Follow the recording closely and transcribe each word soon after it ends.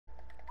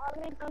I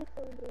mean, I'm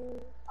still doing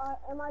it.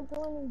 Am I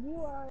joining you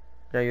or?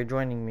 Yeah, you're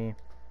joining me.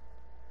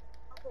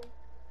 Okay.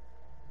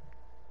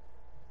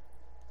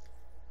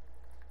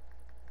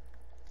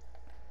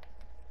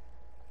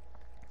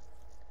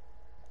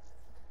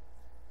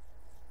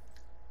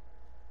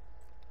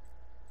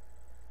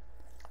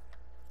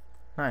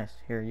 Nice.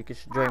 Here, you can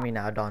join me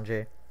now,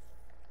 Donjay.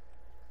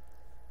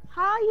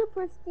 How you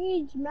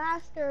prestige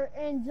master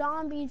in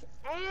zombies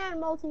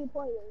and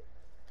multiplayer?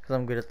 Because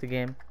I'm good at the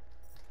game.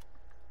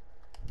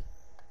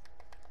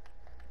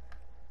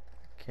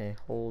 Okay,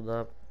 hold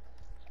up.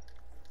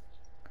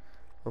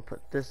 We'll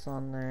put this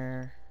on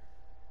there.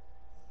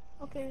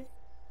 Okay.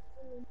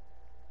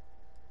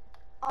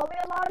 Are we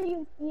allowed to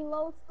use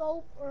Elo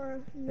scope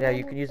or Yeah,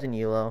 you normal can use scope? an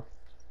Elo.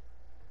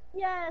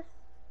 Yes.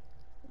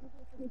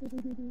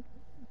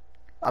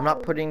 I'm not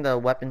Fine. putting the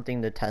weapon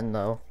thing to 10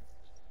 though.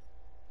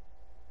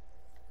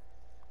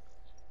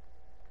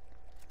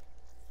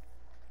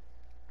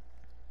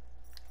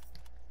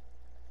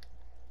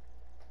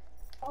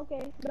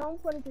 Okay,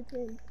 don't put it to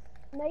 10.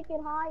 Make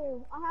it higher.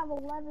 I have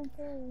 11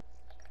 things.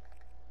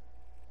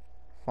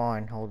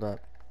 Fine, hold up.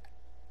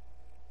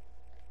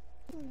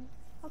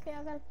 Okay,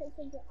 I gotta take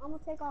some. I'm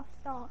gonna take off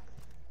stock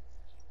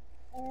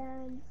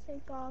and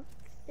take off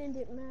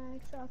extended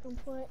mag so I can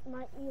put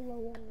my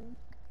Elo on.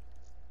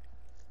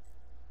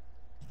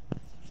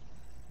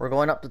 We're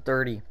going up to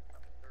 30.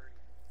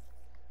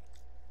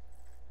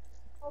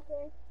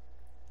 Okay.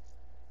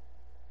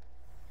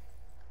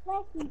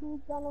 Let's see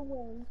who's gonna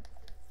win.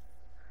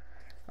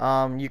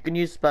 You can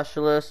use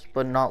specialists,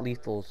 but not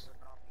lethals.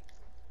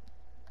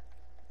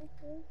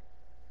 Okay.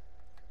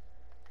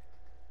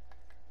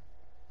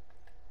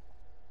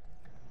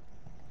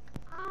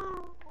 I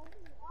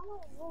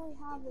don't really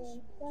have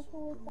a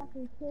specialist that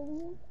can kill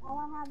you. All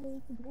I have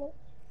is glitch.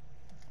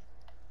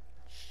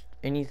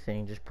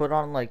 Anything. Just put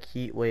on like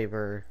heat wave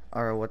or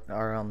what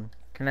or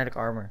kinetic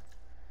armor.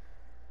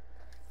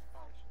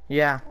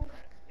 Yeah.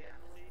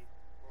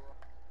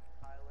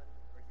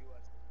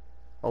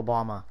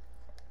 Obama.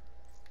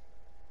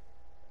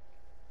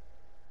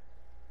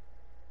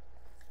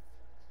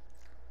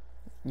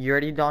 You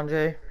ready,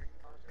 Donjay?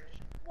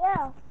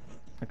 Yeah,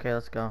 Okay,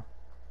 let's go.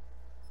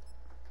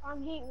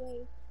 I'm heat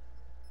wave.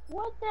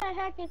 What the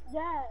heck is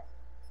that?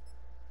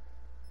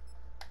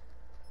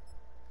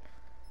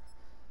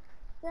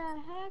 The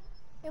heck?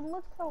 It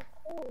looks so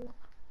cool.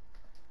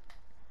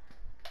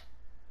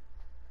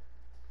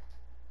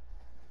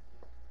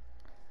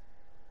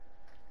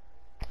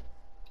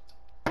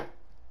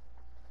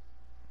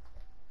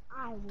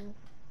 I will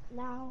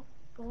now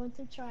go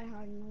into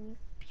tryhard mode.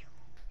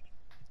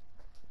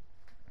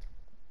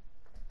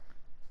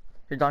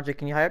 Here, Donjay,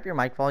 can you high up your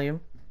mic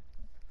volume?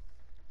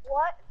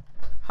 What?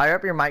 Higher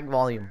up your mic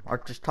volume,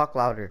 or just talk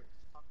louder.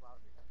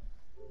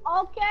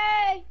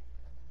 Okay.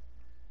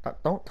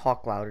 Don't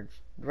talk louder.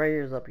 Just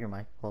raise up your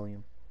mic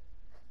volume.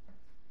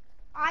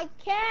 I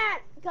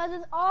can't because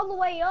it's all the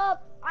way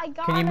up. I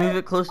got Can you move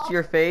it close to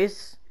your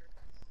face?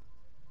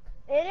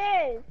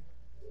 It is.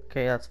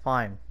 Okay, that's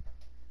fine.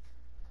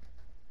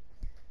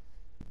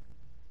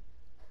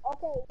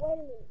 Okay, wait a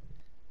minute.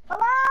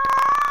 Hello?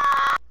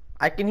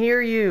 I can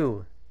hear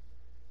you.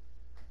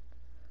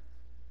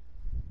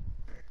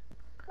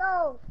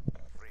 Go.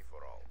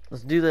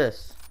 Let's do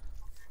this.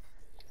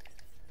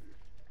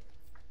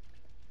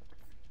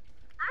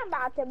 I'm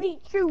about to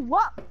beat you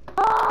up.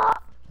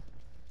 Ah!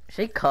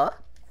 Say cut.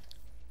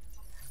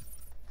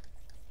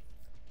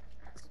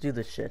 Let's do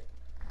this shit.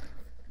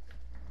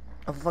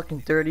 I'll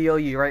fucking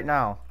 30-0 you right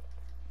now.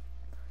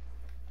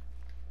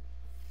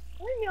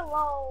 Leave me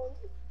alone.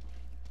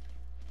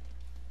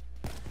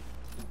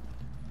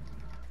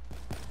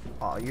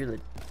 Oh, you're the...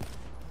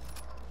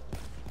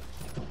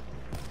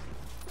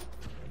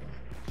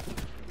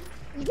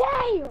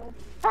 Damn!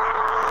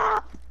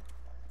 Ah!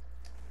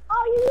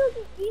 Oh, you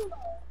using Elo.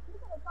 You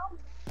could have told me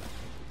that.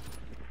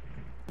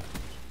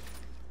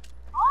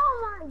 Oh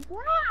my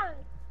god!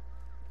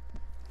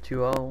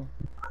 2-0.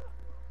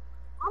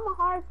 I'm a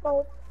hard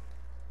scope.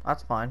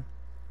 That's fine.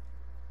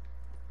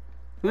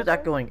 Who's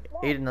that going?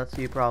 Aiden, that's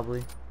you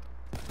probably.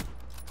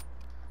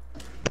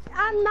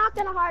 I'm not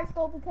gonna hard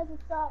scope because it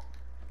sucks.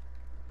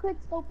 Quick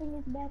scoping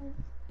is better.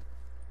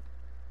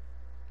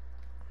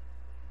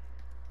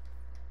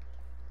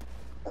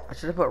 I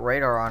should have put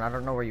radar on. I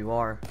don't know where you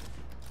are.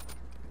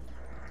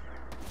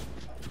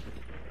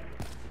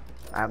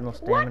 I have no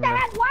stamina. What the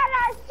heck? Why did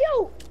I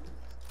shoot?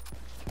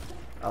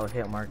 Oh,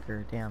 hit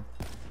marker. Damn.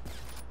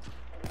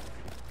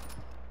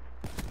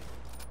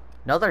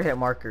 Another hit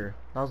marker.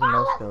 That was a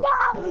no scope.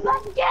 Let's go!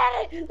 Let's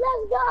get it! Let's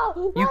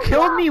go! You Let's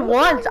killed go! me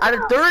once out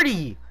of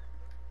 30.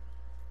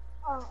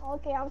 Oh,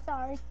 okay, I'm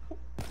sorry.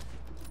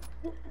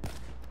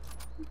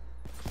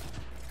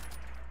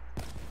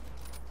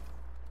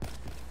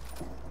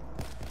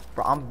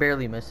 Bro, I'm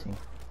barely missing.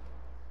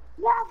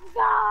 Let's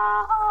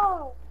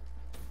go!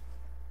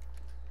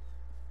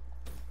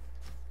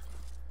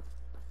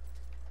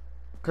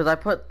 Cause I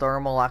put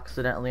thermal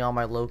accidentally on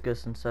my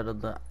locust instead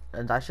of the,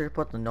 and I should have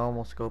put the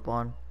normal scope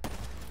on.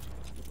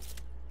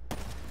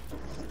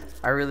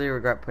 I really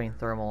regret putting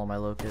thermal on my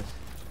locust.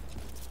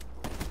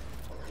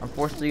 I'm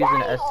forced to use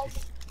an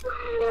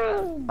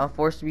I'm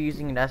forced to be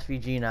using an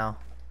SVG now.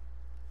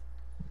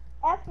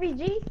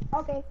 SVG?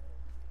 Okay.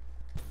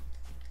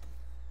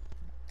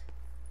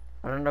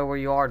 I don't know where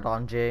you are,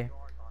 Don J.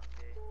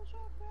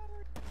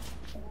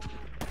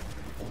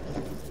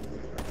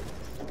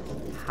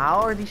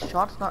 How are these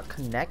shots not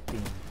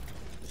connecting?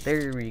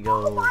 There we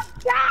go. Oh my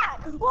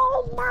god!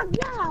 Oh my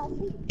god!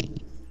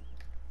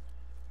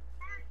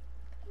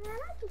 Man,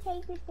 I can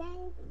take this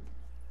game.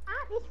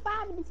 It's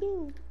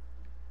 5-2.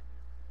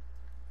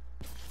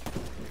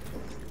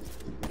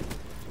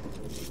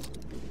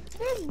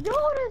 This dude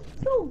is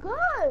too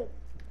good.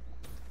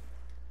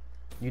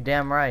 You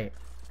damn right.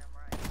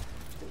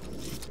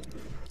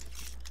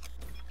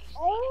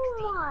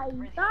 Oh my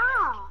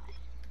god!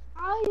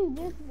 How are you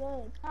this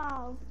good?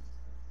 How?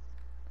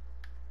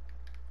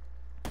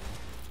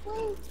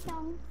 Please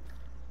don't.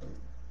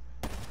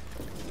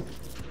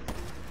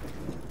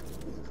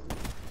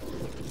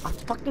 A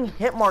fucking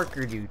hit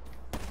marker, dude.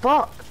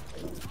 Fuck.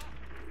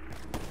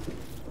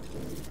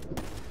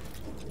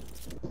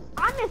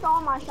 I missed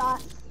all my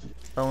shots.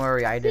 Don't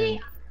worry, I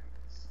didn't.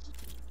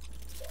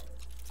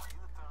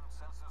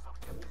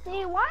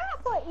 See, why did I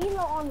put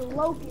Elo on the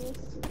locust?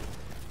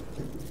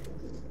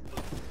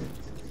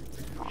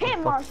 Hit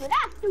marker,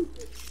 that's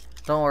stupid.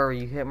 Don't worry,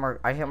 you hit mark.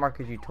 I hit marked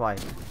you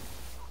twice.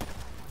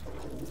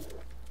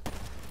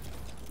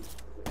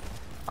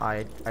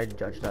 I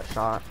judged that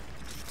shot.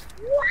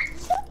 What?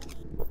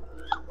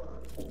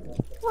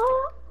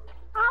 Huh?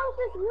 How is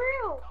this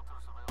real?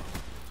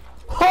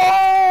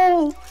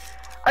 Oh!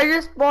 I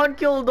just spawn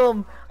killed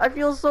him. I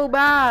feel so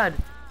bad.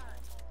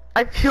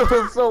 I feel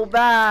so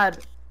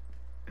bad.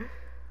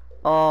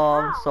 Oh,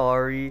 I'm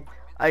sorry.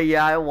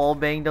 Yeah, I wall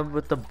banged him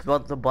with the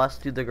bus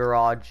to the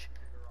garage.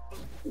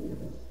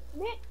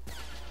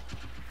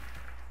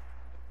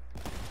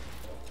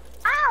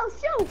 Ow,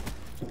 shoot!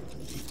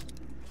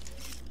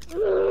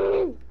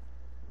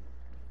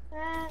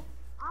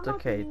 It's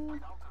okay.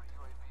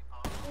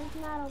 It's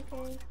not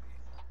okay.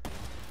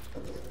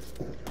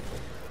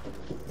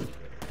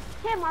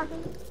 Hey,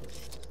 Marcus.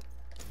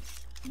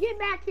 Get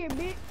back here,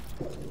 bitch.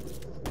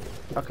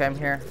 Okay, I'm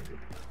here.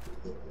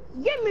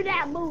 Give me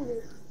that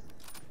booty.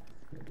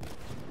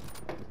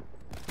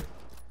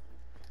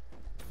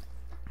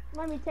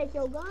 Let me take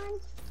your gun.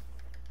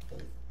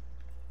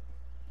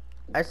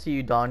 I see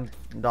you, Don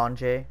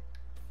J.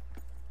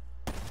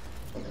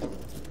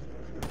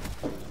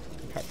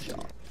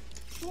 Headshot.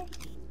 Yeah.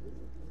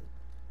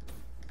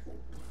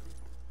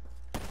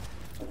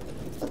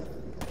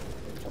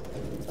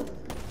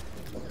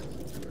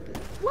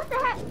 What the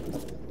heck?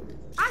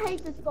 I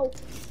hate this scope.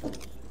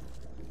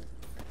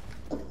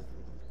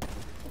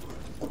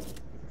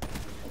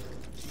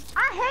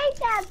 I hate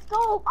that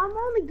scope. I'm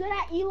only good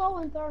at Elo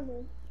and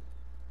thermal.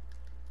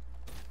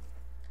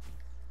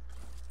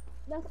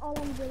 That's all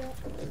I'm good at.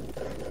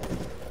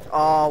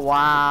 Oh,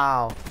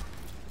 wow.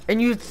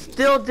 And you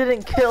still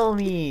didn't kill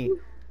me.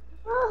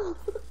 I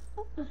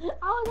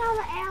was out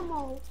of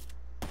ammo.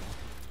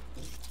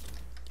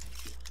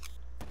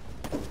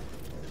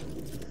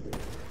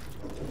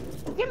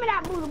 Give me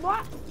that booty, boy.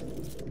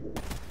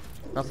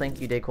 No,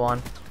 thank you, Daquan.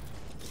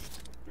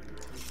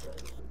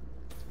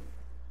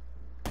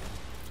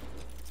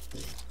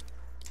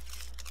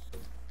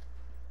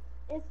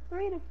 It's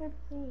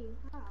 3-15.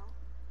 How?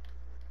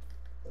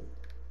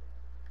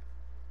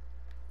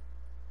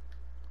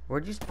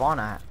 Where'd you spawn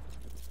at?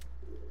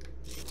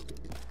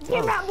 Give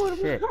me that Oh,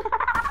 booty. shit.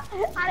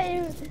 I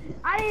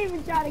didn't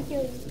even try to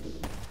kill you.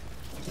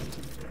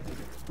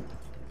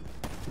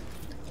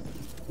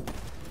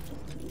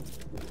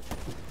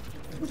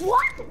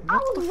 What? I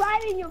was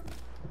right in your.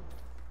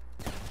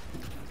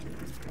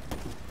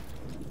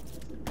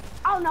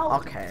 Oh no.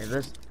 Okay,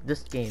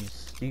 this game's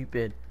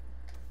stupid.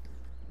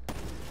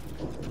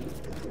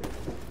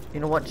 You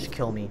know what? Just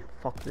kill me.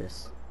 Fuck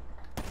this.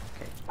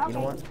 Okay. You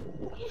know what?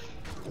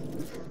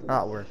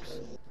 That works.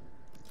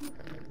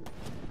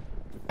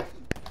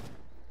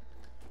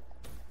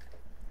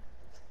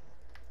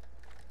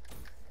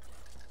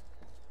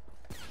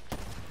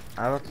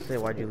 I was about to say,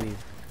 why'd you leave?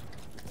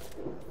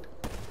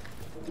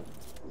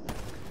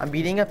 I'm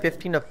beating a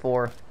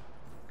 15-4.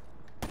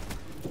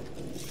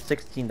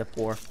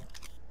 16-4.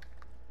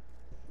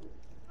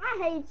 I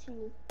hate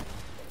you.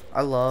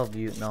 I love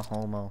you, no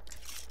homo.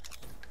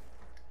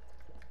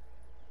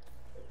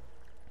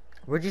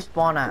 Where'd you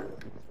spawn at?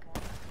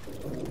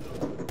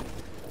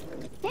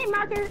 Hey,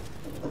 marker.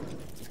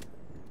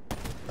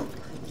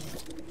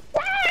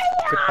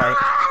 Good fight.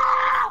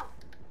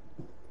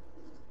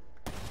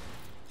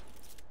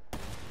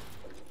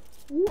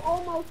 You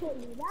almost hit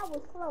me. That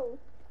was close.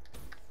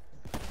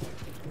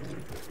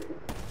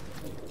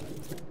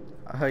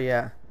 Oh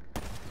yeah.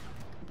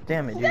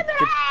 Damn it, dude.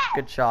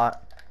 Good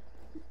shot.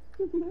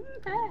 Let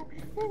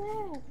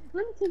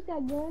me take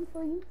that gun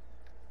for you.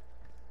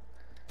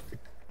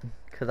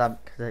 Cause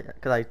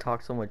I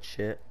talk so much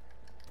shit.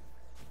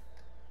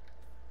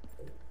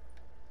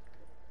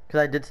 Cause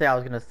I did say I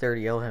was gonna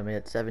 30-0 him and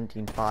it's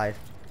 17-5.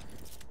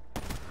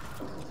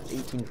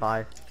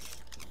 18-5.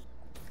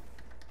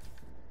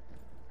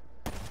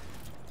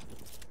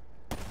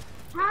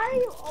 How do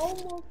you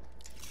almost?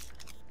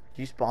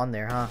 You spawned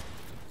there, huh?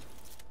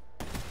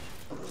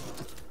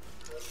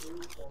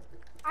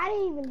 I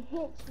didn't even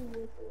hit you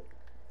with it.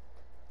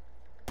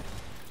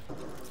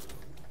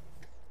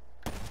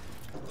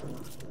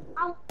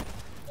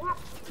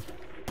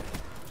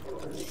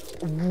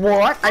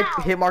 What? I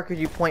Ow. hit marked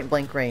you point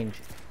blank range.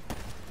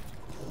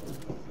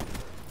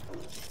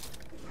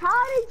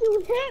 How did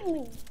you hit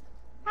me?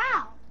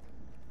 How?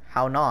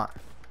 How not?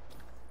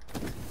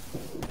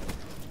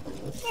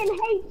 And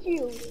hate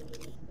you.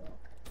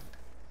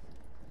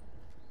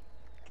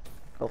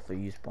 Hopefully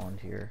you spawned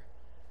here.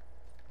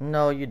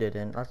 No, you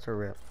didn't. That's a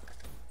rip.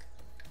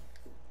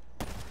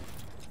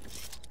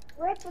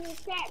 Rip in the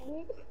chat,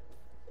 bitch.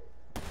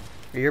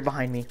 You're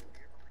behind me.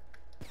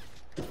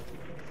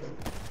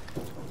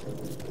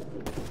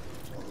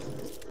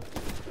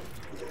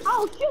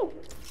 Oh shoot!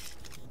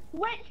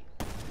 Wait!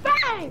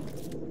 Bang!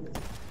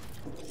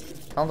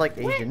 Sounds like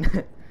Asian.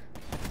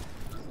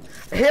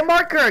 Hit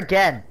marker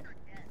again.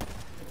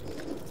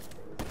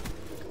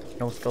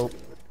 No scope.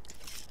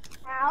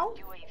 How?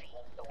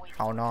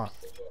 How not?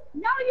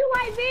 No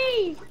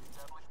UAV!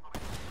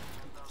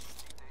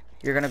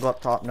 You're gonna go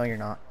up top. No, you're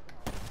not.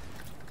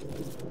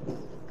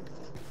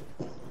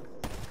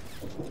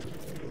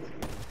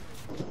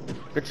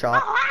 Good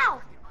shot. Oh,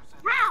 how?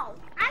 How?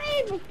 I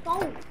didn't even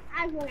scope.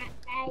 I was gonna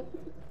say.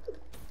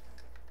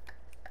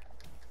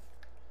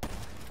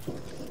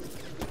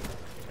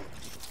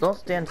 Don't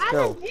stand I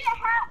still. legit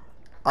have.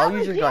 I'll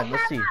use your gun.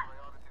 Let's see.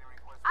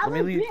 I Let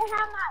me legit leave-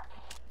 have my.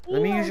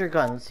 Let me use emo your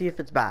gun. scope. Let's see if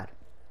it's bad.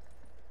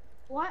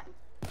 What?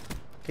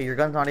 Okay, your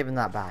gun's not even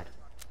that bad.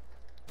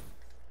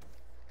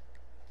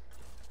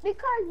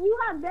 Because you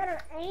have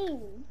better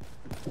aim.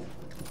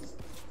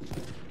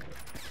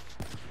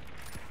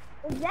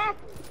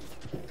 Exactly.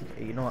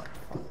 Okay, you know what?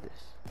 Fuck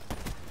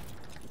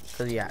this.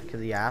 Cause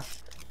he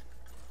asked.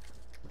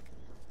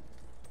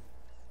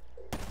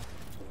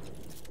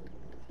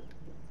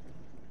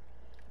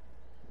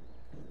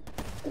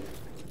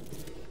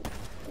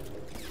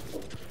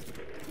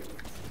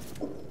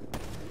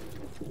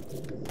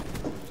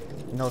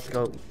 No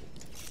scope.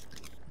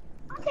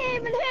 I can't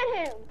even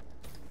hit him.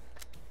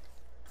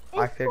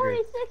 It's I figured.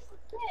 26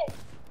 to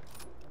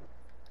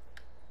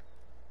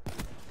 6.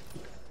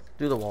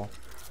 Through the wall.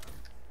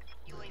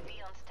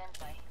 UAV on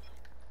standby.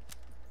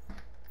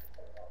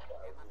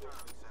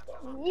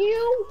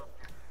 You.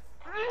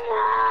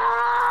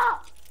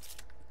 Ah!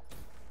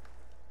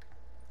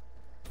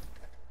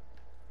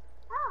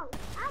 Oh,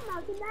 I'm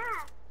not to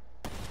that.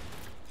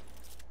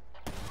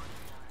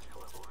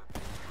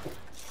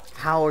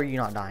 How are you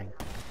not dying?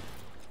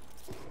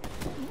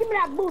 Give me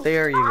that boost.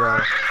 There you go.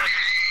 Counter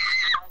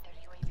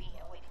UAV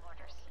awaiting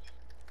orders.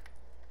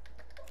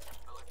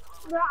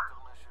 Bro,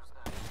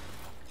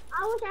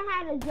 I wish I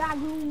had a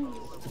Dragoon.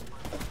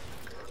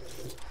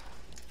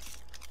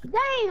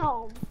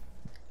 Damn!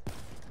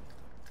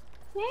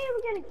 Can't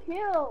even get a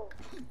kill.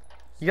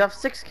 You have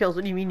 6 kills.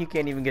 What do you mean you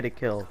can't even get a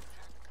kill?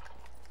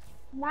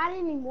 Not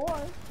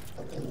anymore.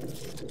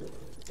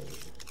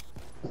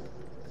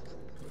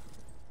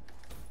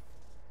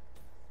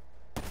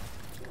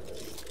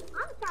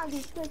 I'm trying to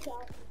do trick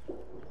shot.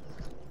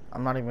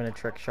 I'm not even gonna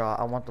trick shot.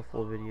 I want the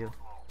full video.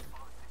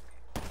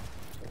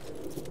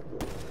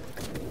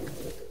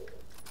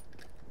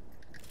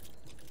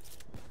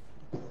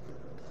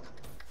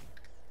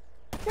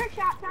 Trick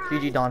shot time.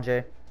 GG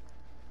Donjay.